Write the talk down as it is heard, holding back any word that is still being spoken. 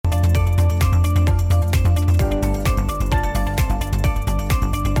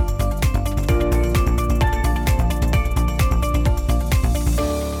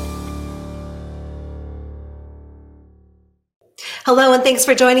Hello, and thanks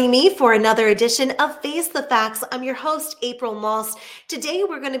for joining me for another edition of Face the Facts. I'm your host, April Moss. Today,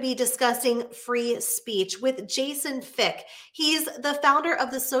 we're going to be discussing free speech with Jason Fick. He's the founder of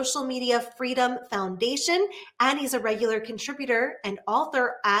the Social Media Freedom Foundation, and he's a regular contributor and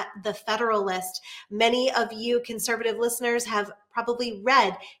author at The Federalist. Many of you conservative listeners have probably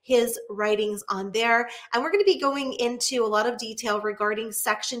read his writings on there. And we're going to be going into a lot of detail regarding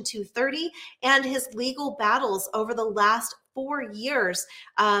Section 230 and his legal battles over the last 4 years,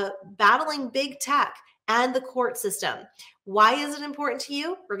 battling big tech and the court system. Why is it important to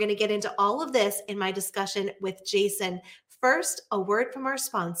you? We're going to get into all of this in my discussion with Jason. First, a word from our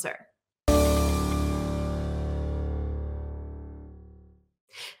sponsor.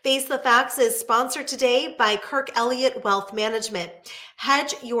 Face the Facts is sponsored today by Kirk Elliott Wealth Management.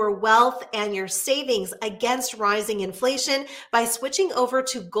 Hedge your wealth and your savings against rising inflation by switching over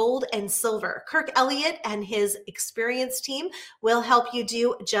to gold and silver. Kirk Elliott and his experienced team will help you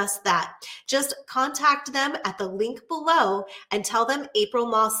do just that. Just contact them at the link below and tell them April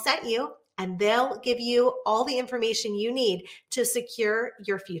Moss sent you, and they'll give you all the information you need to secure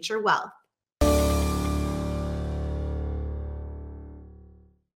your future wealth.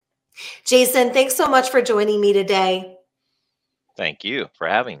 Jason, thanks so much for joining me today. Thank you for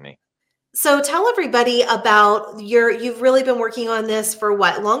having me. So tell everybody about you've really been working on this for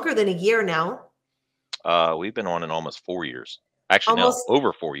what, longer than a year now? We've been on in almost 4 years. Actually, no,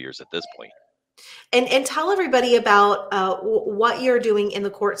 over 4 years at this point. And tell everybody about what you're doing in the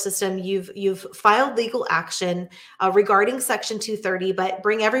court system. You've filed legal action regarding Section 230, but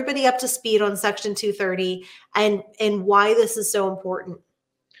bring everybody up to speed on Section 230 and why this is so important.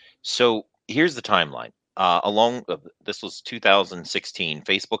 So here's the timeline. This was 2016.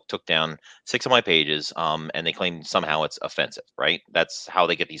 Facebook took down 6 of my pages, and they claimed somehow it's offensive. Right? That's how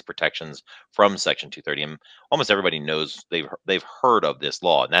they get these protections from Section 230. And almost everybody knows they've heard of this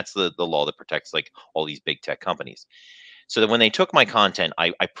law, and that's the law that protects like all these big tech companies. So that when they took my content,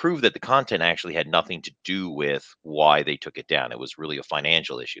 I proved that the content actually had nothing to do with why they took it down. It was really a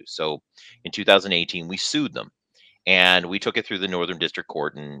financial issue. So in 2018, we sued them. And we took it through the Northern District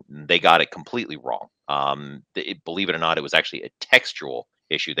Court, and they got it completely wrong. Believe it or not, it was actually a textual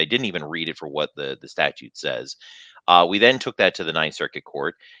issue. They didn't even read it for what the statute says. We then took that to the Ninth Circuit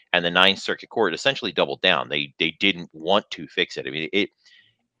Court, and the Ninth Circuit Court essentially doubled down. They didn't want to fix it. I mean,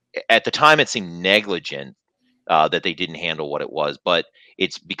 at the time it seemed negligent that they didn't handle what it was, but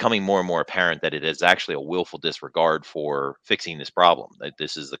it's becoming more and more apparent that it is actually a willful disregard for fixing this problem. That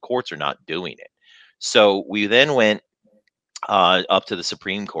the courts are not doing it. So we then went up to the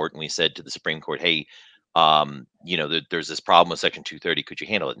Supreme Court, and we said to the Supreme Court, hey, there's this problem with Section 230. Could you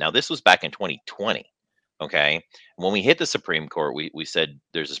handle it? Now, this was back in 2020. Okay. When we hit the Supreme Court, we said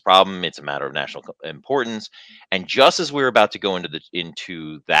there's this problem. It's a matter of national importance. And just as we were about to go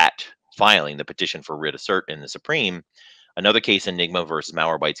into that filing, the petition for writ of cert in the Supreme, another case, Enigma versus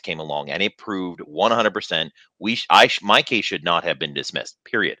Malwarebytes, came along, and it proved 100% my case should not have been dismissed,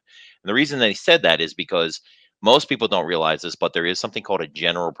 period. And the reason they said that is because most people don't realize this, but there is something called a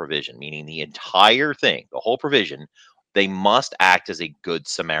general provision, meaning the entire thing, the whole provision, they must act as a good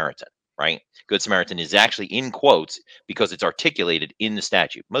Samaritan, right? Good Samaritan is actually in quotes because it's articulated in the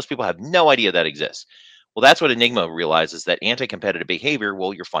statute. Most people have no idea that exists. Well, that's what Enigma realizes, that anti-competitive behavior,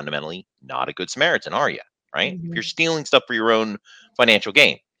 well, you're fundamentally not a good Samaritan, are you? Right? Mm-hmm. If you're stealing stuff for your own financial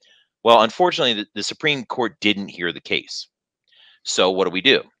gain. Well, unfortunately, the Supreme Court didn't hear the case. So what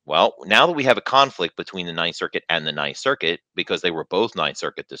do? Well, now that we have a conflict between the Ninth Circuit and the Ninth Circuit, because they were both Ninth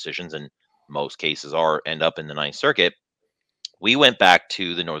Circuit decisions, and most cases end up in the Ninth Circuit, we went back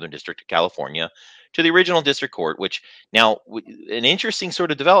to the Northern District of California, to the original district court, which now an interesting sort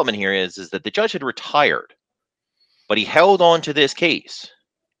of development here is that the judge had retired, but he held on to this case.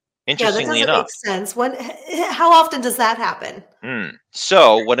 Interestingly enough. That doesn't make sense. How often does that happen?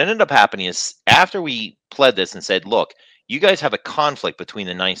 So what ended up happening is, after we pled this and said, look, you guys have a conflict between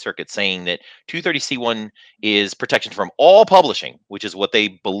the Ninth Circuit saying that 230C1 is protection from all publishing, which is what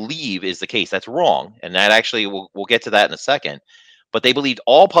they believe is the case. That's wrong. And that actually, we'll get to that in a second. But they believed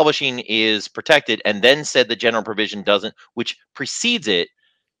all publishing is protected, and then said the general provision doesn't, which precedes it,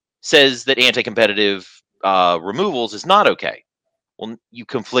 says that anti-competitive removals is not okay. Well, you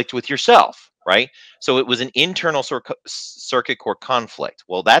conflict with yourself, right? So it was an internal circuit court conflict.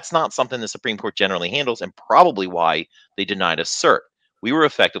 Well, that's not something the Supreme Court generally handles, and probably why they denied us cert. We were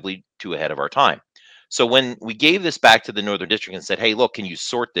effectively too ahead of our time. So when we gave this back to the Northern District and said, hey, look, can you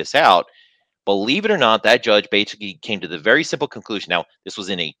sort this out? Believe it or not, that judge basically came to the very simple conclusion. Now, this was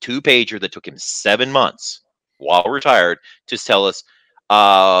in a 2-pager that took him 7 months while retired to tell us,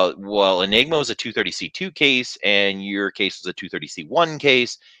 Well, Enigma was a 230C2 case, and your case was a 230C1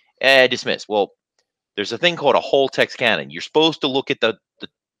 case. Dismissed. Well, there's a thing called a whole text canon. You're supposed to look at the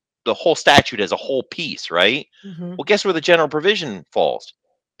whole statute as a whole piece, right? Mm-hmm. Well, guess where the general provision falls?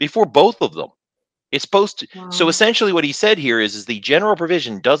 Before both of them. It's supposed to. Wow. So essentially, what he said here is the general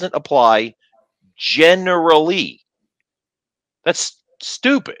provision doesn't apply generally. That's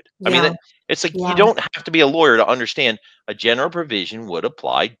stupid. I mean, it's like you don't have to be a lawyer to understand a general provision would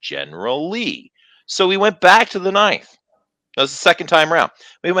apply generally. So we went back to the Ninth. That was the second time around.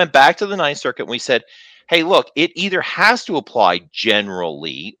 We went back to the Ninth Circuit and we said, hey, look, it either has to apply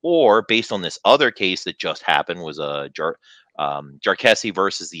generally, or based on this other case that just happened was a Jarkessi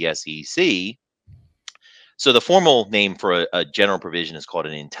versus the SEC. So the formal name for a general provision is called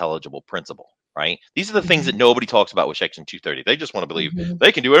an intelligible principle, right? These are the things that nobody talks about with Section 230. They just want to believe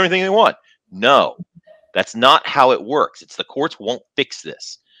they can do everything they want. No, that's not how it works. It's the courts won't fix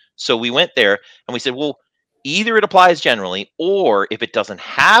this. So we went there and we said, well, either it applies generally, or if it doesn't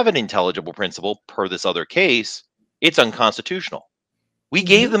have an intelligible principle per this other case, it's unconstitutional. We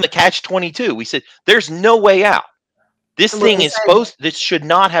gave them a catch-22. We said, there's no way out. This thing is this should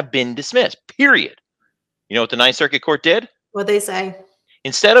not have been dismissed, period. You know what the Ninth Circuit Court did? What'd they say?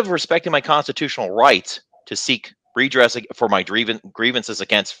 Instead of respecting my constitutional right to seek redress for my grievances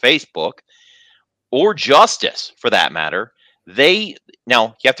against Facebook, or justice for that matter,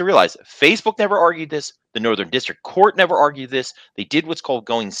 now you have to realize Facebook never argued this. The Northern District Court never argued this. They did what's called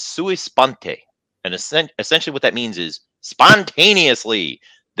going sui sponte. And essentially what that means is spontaneously.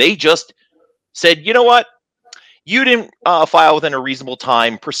 They just said, you know what? You didn't file within a reasonable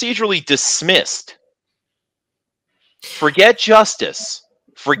time, procedurally dismissed. Forget justice.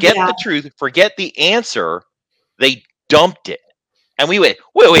 Forget the truth. Forget the answer. They dumped it. And we went,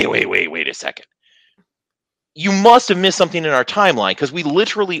 wait a second. You must have missed something in our timeline, because we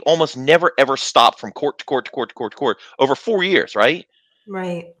literally almost never, ever stopped from court to court to court to court to court over 4 years, right?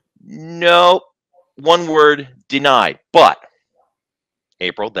 Right. No, one word, denied. But,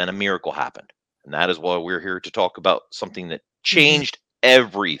 April, then a miracle happened. And that is why we're here to talk about something that changed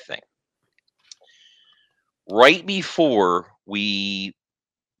everything. Right before we,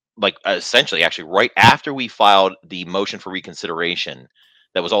 essentially, actually, right after we filed the motion for reconsideration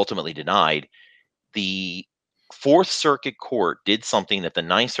that was ultimately denied, the Fourth Circuit Court did something that the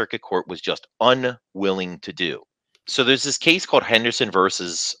Ninth Circuit Court was just unwilling to do. So there's this case called Henderson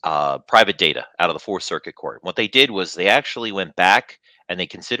versus Private Data out of the Fourth Circuit Court. What they did was they actually went back and they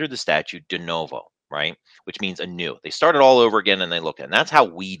considered the statute de novo, right? Which means anew. They started all over again and they looked at it. And that's how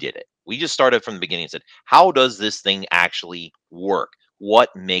we did it. We just started from the beginning and said, how does this thing actually work?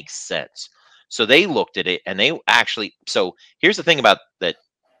 What makes sense? So they looked at it and they actually, so here's the thing about that,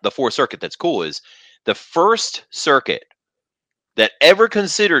 the Fourth Circuit that's cool is the first circuit that ever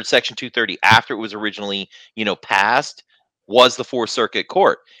considered Section 230 after it was originally, passed was the Fourth Circuit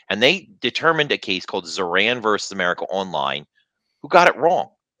Court. And they determined a case called Zoran versus America Online, who got it wrong.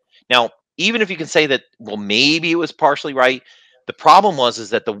 Now, even if you can say that, well, maybe it was partially right, the problem is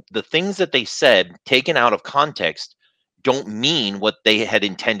that the things that they said, taken out of context, don't mean what they had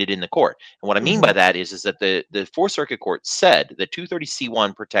intended in the court. And what I mean by that is that the Fourth Circuit Court said that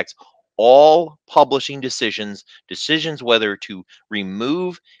 230C1 protects all publishing decisions whether to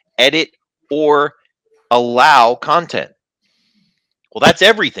remove, edit, or allow content. Well, that's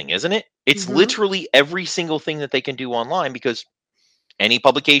everything, isn't it? It's literally every single thing that they can do online, because any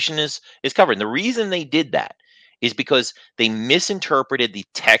publication is covered. And the reason they did that is because they misinterpreted the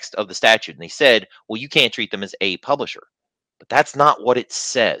text of the statute. And they said, well, you can't treat them as a publisher. But that's not what it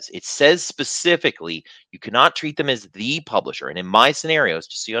says. It says specifically, you cannot treat them as the publisher. And in my scenarios,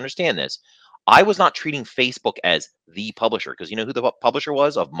 just so you understand this, I was not treating Facebook as the publisher, because you know who the publisher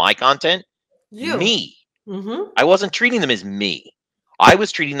was of my content? You. Me. I wasn't treating them as me. I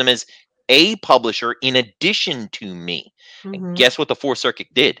was treating them as a publisher in addition to me. And guess what the Fourth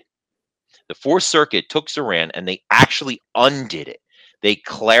Circuit did? The Fourth Circuit took Zoran and they actually undid it. They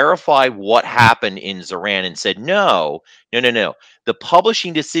clarified what happened in Zoran and said, no. The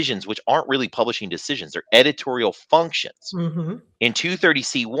publishing decisions, which aren't really publishing decisions, they're editorial functions in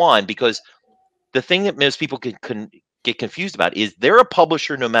 230C1, because the thing that most people can get confused about is they're a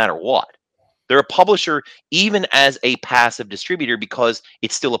publisher no matter what. They're a publisher even as a passive distributor, because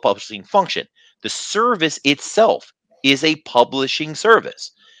it's still a publishing function. The service itself is a publishing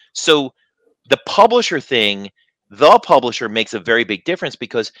service. So the publisher thing, the publisher makes a very big difference,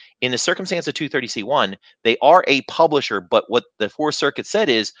 because in the circumstance of 230C1, they are a publisher. But what the Fourth Circuit said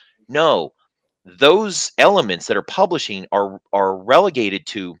is, no, those elements that are publishing are relegated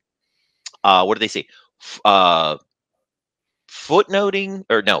to, what do they say? footnoting,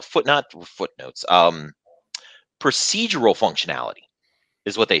 or no, not footnotes, procedural functionality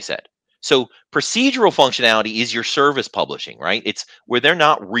is what they said. So procedural functionality is your service publishing, right? It's where they're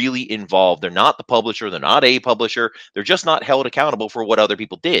not really involved. They're not the publisher. They're not a publisher. They're just not held accountable for what other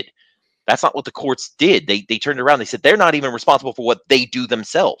people did. That's not what the courts did. They turned it around. They said they're not even responsible for what they do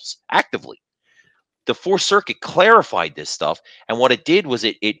themselves actively. The Fourth Circuit clarified this stuff, and what it did was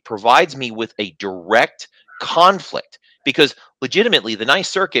it provides me with a direct conflict, because legitimately the Ninth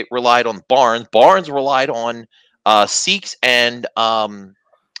Circuit relied on Barnes. Barnes relied on Seeks and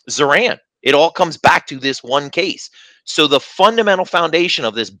Zoran. It all comes back to this one case. So the fundamental foundation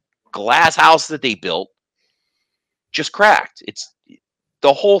of this glass house that they built just cracked. It's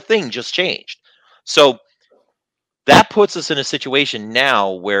the whole thing just changed. So that puts us in a situation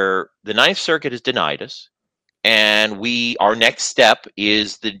now where the Ninth Circuit has denied us, and our next step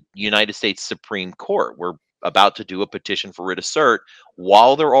is the United States Supreme Court. We're about to do a petition for writ of cert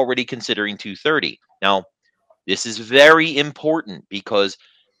while they're already considering 230. Now, this is very important because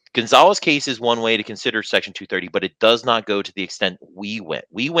Gonzalez case is one way to consider Section 230, but it does not go to the extent we went.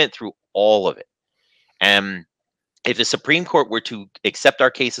 We went through all of it. And if the Supreme Court were to accept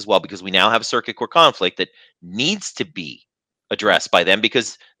our case as well, because we now have a circuit court conflict that needs to be addressed by them,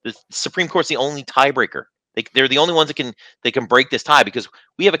 because the Supreme Court's the only tiebreaker. They're the only ones that can break this tie, because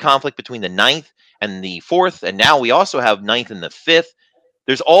we have a conflict between the 9th and the 4th, and now we also have 9th and the 5th.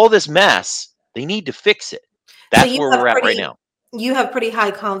 There's all this mess. They need to fix it. That's where we're at right now. You have pretty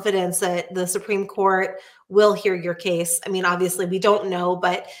high confidence that the Supreme Court will hear your case. I mean, obviously, we don't know,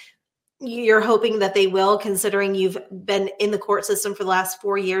 but you're hoping that they will, considering you've been in the court system for the last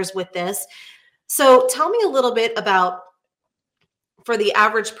 4 years with this. So tell me a little bit about, for the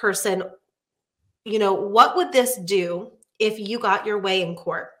average person, what would this do if you got your way in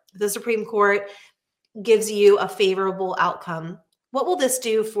court? The Supreme Court gives you a favorable outcome. What will this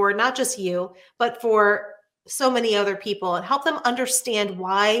do for not just you, but for so many other people, and help them understand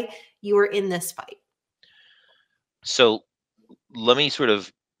why you are in this fight? So let me sort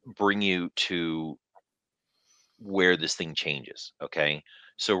of bring you to where this thing changes. Okay.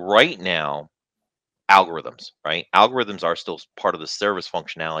 So right now, algorithms, right? Algorithms are still part of the service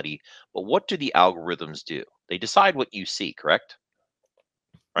functionality, but what do the algorithms do? They decide what you see, correct?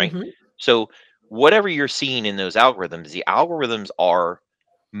 Right. Mm-hmm. So whatever you're seeing in those algorithms, the algorithms are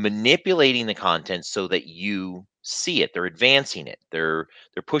manipulating the content so that you see it. They're advancing it. They're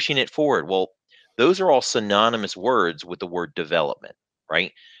pushing it forward. Well, those are all synonymous words with the word development,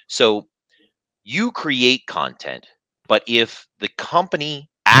 right? So you create content, but if the company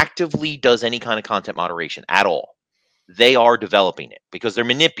actively does any kind of content moderation at all, they are developing it, because they're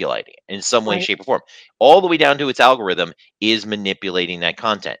manipulating it in some way, Right. shape, or form. All the way down to its algorithm is manipulating that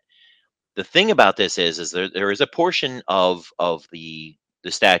content. The thing about this is there is a portion of the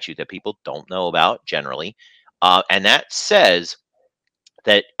statute that people don't know about generally, and that says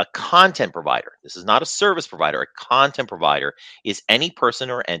that a content provider, this is not a service provider, a content provider is any person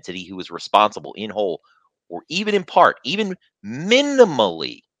or entity who is responsible in whole or even in part, even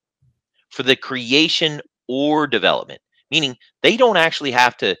minimally, for the creation or development, meaning they don't actually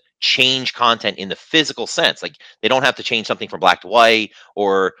have to change content in the physical sense. Like, they don't have to change something from black to white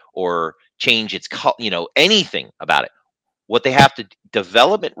or change its anything about it. What they have to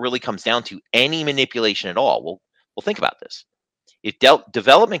development really comes down to any manipulation at all. Well, think about this. If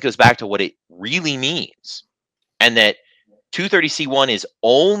development goes back to what it really means, and that 230C1 is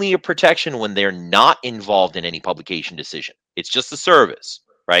only a protection when they're not involved in any publication decision, it's just a service,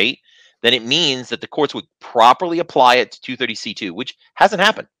 right? Then it means that the courts would properly apply it to 230C2, which hasn't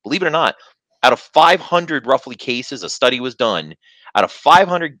happened. Believe it or not, out of 500 roughly cases, a study was done. Out of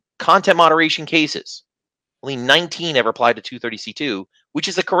 500 content moderation cases, only 19 ever applied to 230C2, which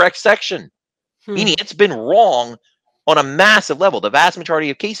is the correct section, meaning it's been wrong on a massive level. The vast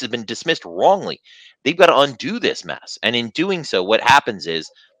majority of cases have been dismissed wrongly. They've got to undo this mess. And in doing so, what happens is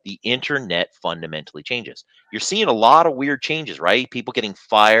the internet fundamentally changes. You're seeing a lot of weird changes, right? People getting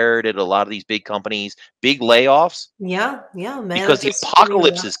fired at a lot of these big companies, big layoffs. Yeah, man. Because the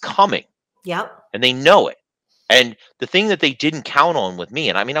apocalypse is coming. Yep. And they know it. And the thing that they didn't count on with me,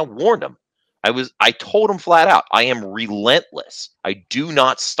 and I mean, I warned them. I told them flat out, I am relentless. I do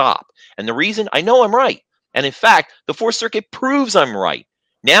not stop. And the reason, I know I'm right. And in fact, the Fourth Circuit proves I'm right.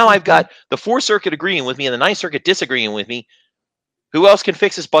 Now I've got the Fourth Circuit agreeing with me and the Ninth Circuit disagreeing with me. Who else can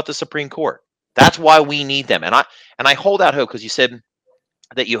fix this but the Supreme Court? That's why we need them. And I hold out hope, because you said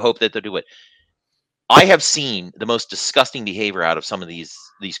that you hope that they'll do it. I have seen the most disgusting behavior out of some of these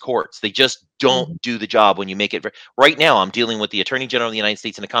courts. They just don't do the job when you make it. Right now, I'm dealing with the Attorney General of the United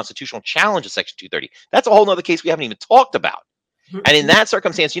States in a constitutional challenge of Section 230. That's a whole nother case we haven't even talked about. And in that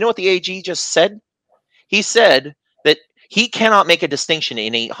circumstance, you know what the AG just said? He said that he cannot make a distinction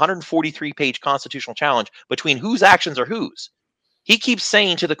in a 143-page constitutional challenge between whose actions are whose. He keeps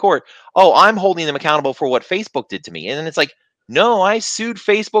saying to the court, oh, I'm holding them accountable for what Facebook did to me. And then it's like, no, I sued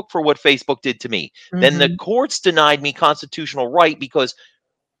Facebook for what Facebook did to me. Then the courts denied me constitutional right because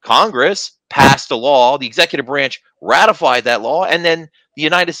Congress passed a law, the executive branch ratified that law, and then the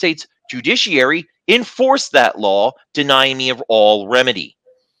United States judiciary enforced that law, denying me of all remedy.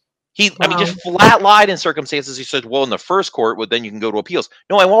 I mean, just flat lied in circumstances. He said, well, in the first court, well, then you can go to appeals.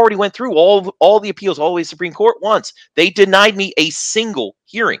 No, I already went through all the appeals, all the way to Supreme Court once. They denied me a single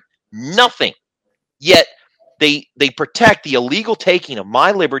hearing, nothing. Yet they protect the illegal taking of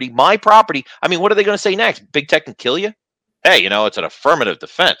my liberty, my property. I mean, what are they going to say next? Big Tech can kill you? Hey, it's an affirmative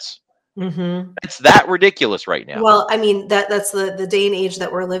defense. It's that ridiculous right now. Well, I mean, that's the day and age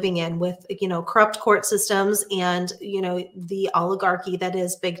that we're living in with, corrupt court systems and, the oligarchy that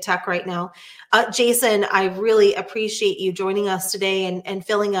is big tech right now. Jason, I really appreciate you joining us today and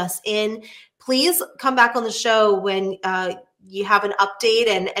filling us in. Please come back on the show when you have an update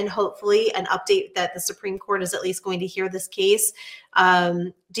and hopefully an update that the Supreme Court is at least going to hear this case.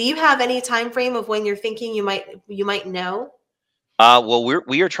 Do you have any time frame of when you're thinking you might know? Well,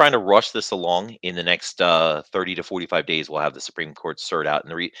 we are trying to rush this along. In the next 30 to 45 days, we'll have the Supreme Court cert out.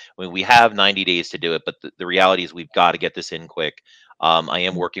 And we have 90 days to do it, but the reality is we've got to get this in quick. I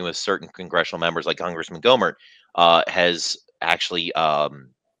am working with certain congressional members, like Congressman Gohmert has actually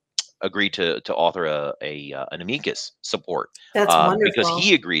agreed to author an amicus support. That's wonderful. Because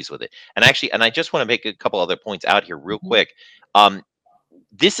he agrees with it. And I just want to make a couple other points out here real quick.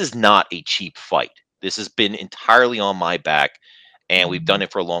 This is not a cheap fight. This has been entirely on my back. And we've done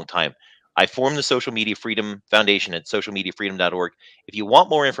it for a long time. I formed the Social Media Freedom Foundation at socialmediafreedom.org. If you want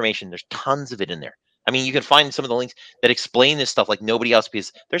more information, there's tons of it in there. I mean, you can find some of the links that explain this stuff like nobody else,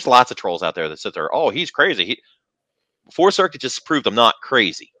 because there's lots of trolls out there that sit there, oh, he's crazy. Fourth Circuit just proved I'm not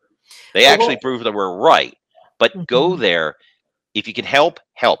crazy. They actually proved that we're right. But go there. If you can help.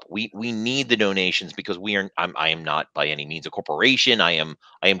 We need the donations, because I am not by any means a corporation. I am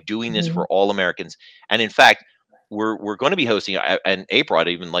doing this for all Americans. And in fact, we're going to be hosting, and April, I'd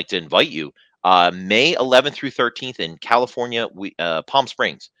even like to invite you, May 11th through 13th in California, Palm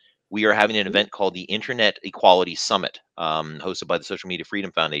Springs. We are having an event called the Internet Equality Summit, hosted by the Social Media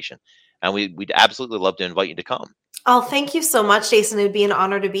Freedom Foundation. And we'd absolutely love to invite you to come. Oh, thank you so much, Jason. It would be an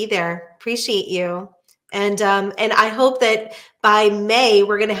honor to be there. Appreciate you. And I hope that by May,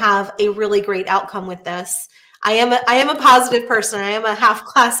 we're going to have a really great outcome with this. I am a positive person. I am a half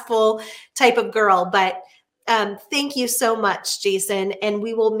glass full type of girl, but thank you so much, Jason. And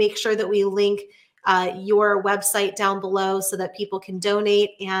we will make sure that we link your website down below so that people can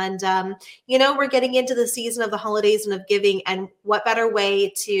donate. And, we're getting into the season of the holidays and of giving. And what better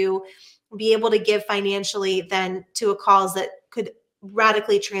way to be able to give financially than to a cause that could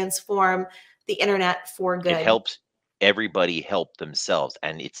radically transform the internet for good. It helps everybody help themselves,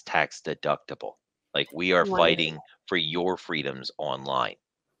 and it's tax deductible. Like, we are fighting for your freedoms online.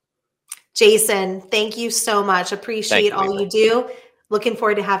 Jason, thank you so much. Appreciate all you do. Looking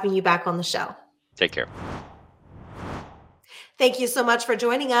forward to having you back on the show. Take care. Thank you so much for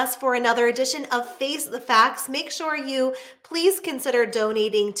joining us for another edition of Face the Facts. Make sure you please consider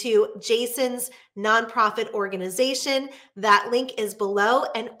donating to Jason's nonprofit organization. That link is below.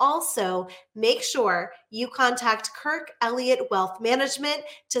 And also make sure you contact Kirk Elliott Wealth Management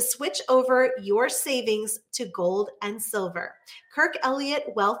to switch over your savings to gold and silver. Kirk Elliott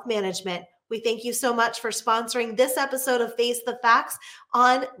Wealth Management. We thank you so much for sponsoring this episode of Face the Facts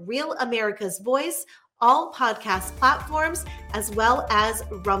on Real America's Voice, all podcast platforms, as well as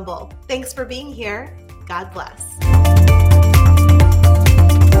Rumble. Thanks for being here. God bless.